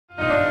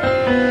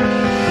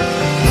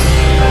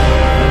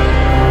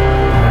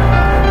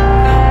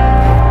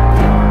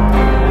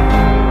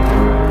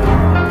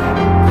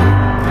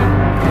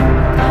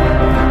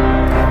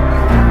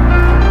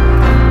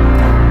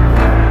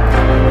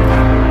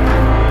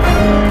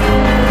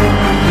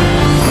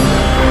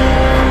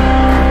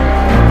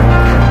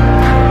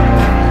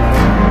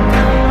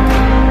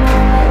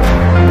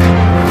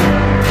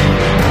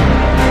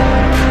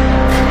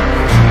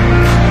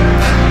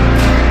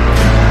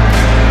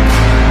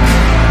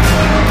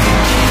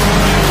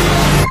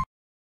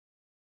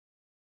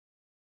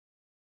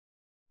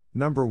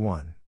Number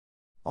 1.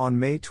 On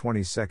May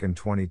 22,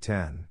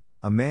 2010,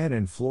 a man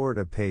in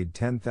Florida paid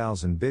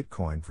 10,000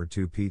 Bitcoin for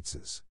 2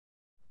 pizzas.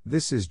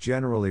 This is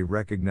generally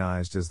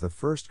recognized as the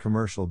first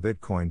commercial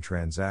Bitcoin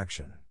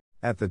transaction.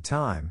 At the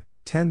time,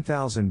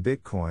 10,000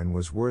 Bitcoin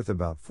was worth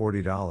about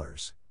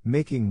 $40,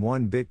 making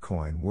 1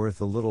 Bitcoin worth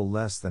a little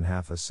less than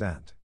half a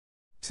cent.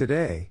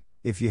 Today,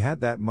 if you had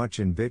that much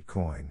in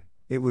Bitcoin,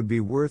 it would be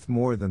worth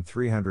more than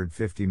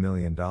 $350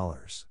 million.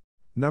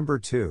 Number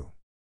 2.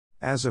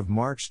 As of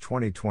March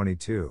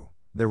 2022,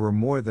 there were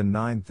more than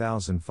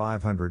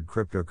 9,500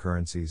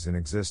 cryptocurrencies in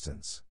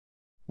existence.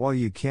 While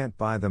you can't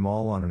buy them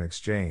all on an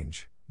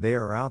exchange, they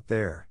are out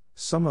there,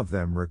 some of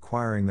them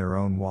requiring their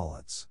own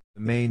wallets.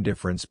 The main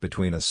difference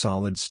between a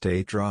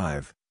solid-state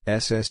drive,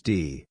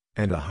 SSD,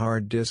 and a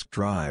hard disk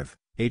drive,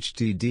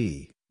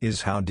 HDD,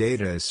 is how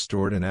data is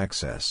stored and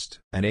accessed.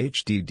 An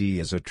HDD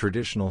is a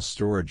traditional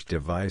storage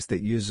device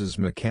that uses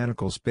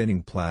mechanical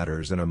spinning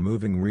platters and a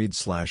moving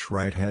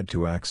read/write head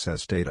to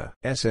access data.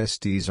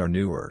 SSDs are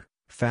newer,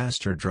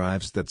 faster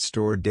drives that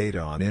store data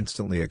on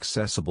instantly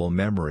accessible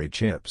memory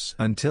chips.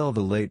 Until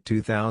the late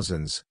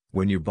 2000s,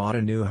 when you bought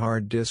a new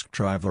hard disk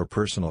drive or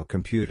personal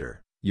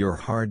computer, your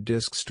hard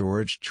disk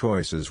storage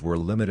choices were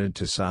limited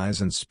to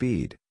size and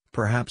speed,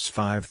 perhaps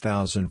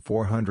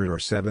 5,400 or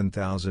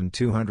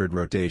 7,200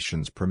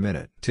 rotations per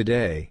minute.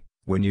 Today,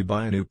 when you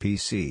buy a new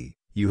PC,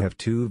 you have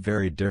 2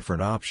 very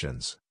different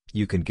options.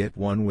 You can get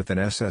one with an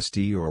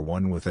SSD or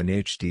one with an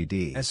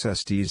HDD.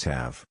 SSDs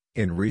have,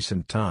 in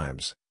recent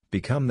times,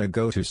 become the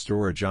go-to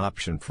storage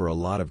option for a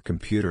lot of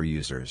computer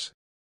users.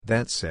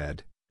 That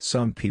said,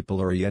 some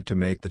people are yet to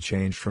make the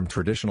change from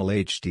traditional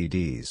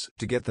HDDs.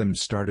 To get them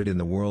started in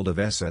the world of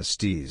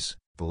SSDs,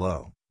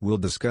 below, we'll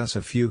discuss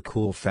a few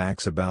cool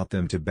facts about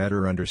them to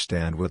better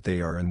understand what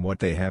they are and what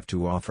they have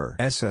to offer.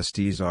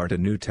 SSDs aren't a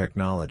new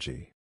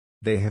technology.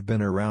 They have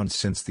been around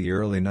since the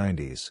early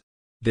 90s.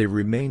 They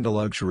remained a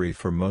luxury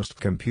for most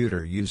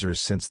computer users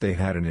since they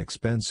had an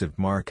expensive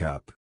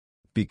markup.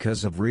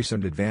 Because of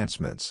recent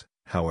advancements,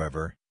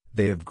 however,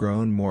 they have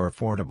grown more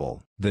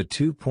affordable. The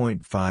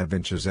 2.5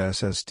 inches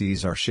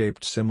SSDs are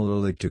shaped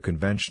similarly to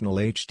conventional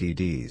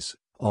HDDs,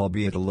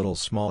 albeit a little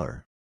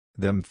smaller.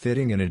 Them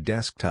fitting in a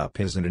desktop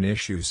isn't an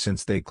issue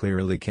since they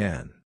clearly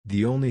can.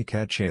 The only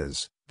catch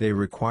is, they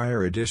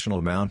require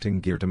additional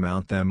mounting gear to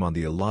mount them on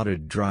the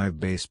allotted drive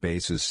bay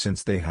spaces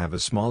since they have a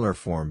smaller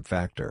form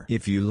factor.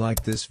 If you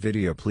like this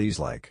video, please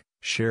like,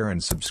 share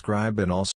and subscribe, and also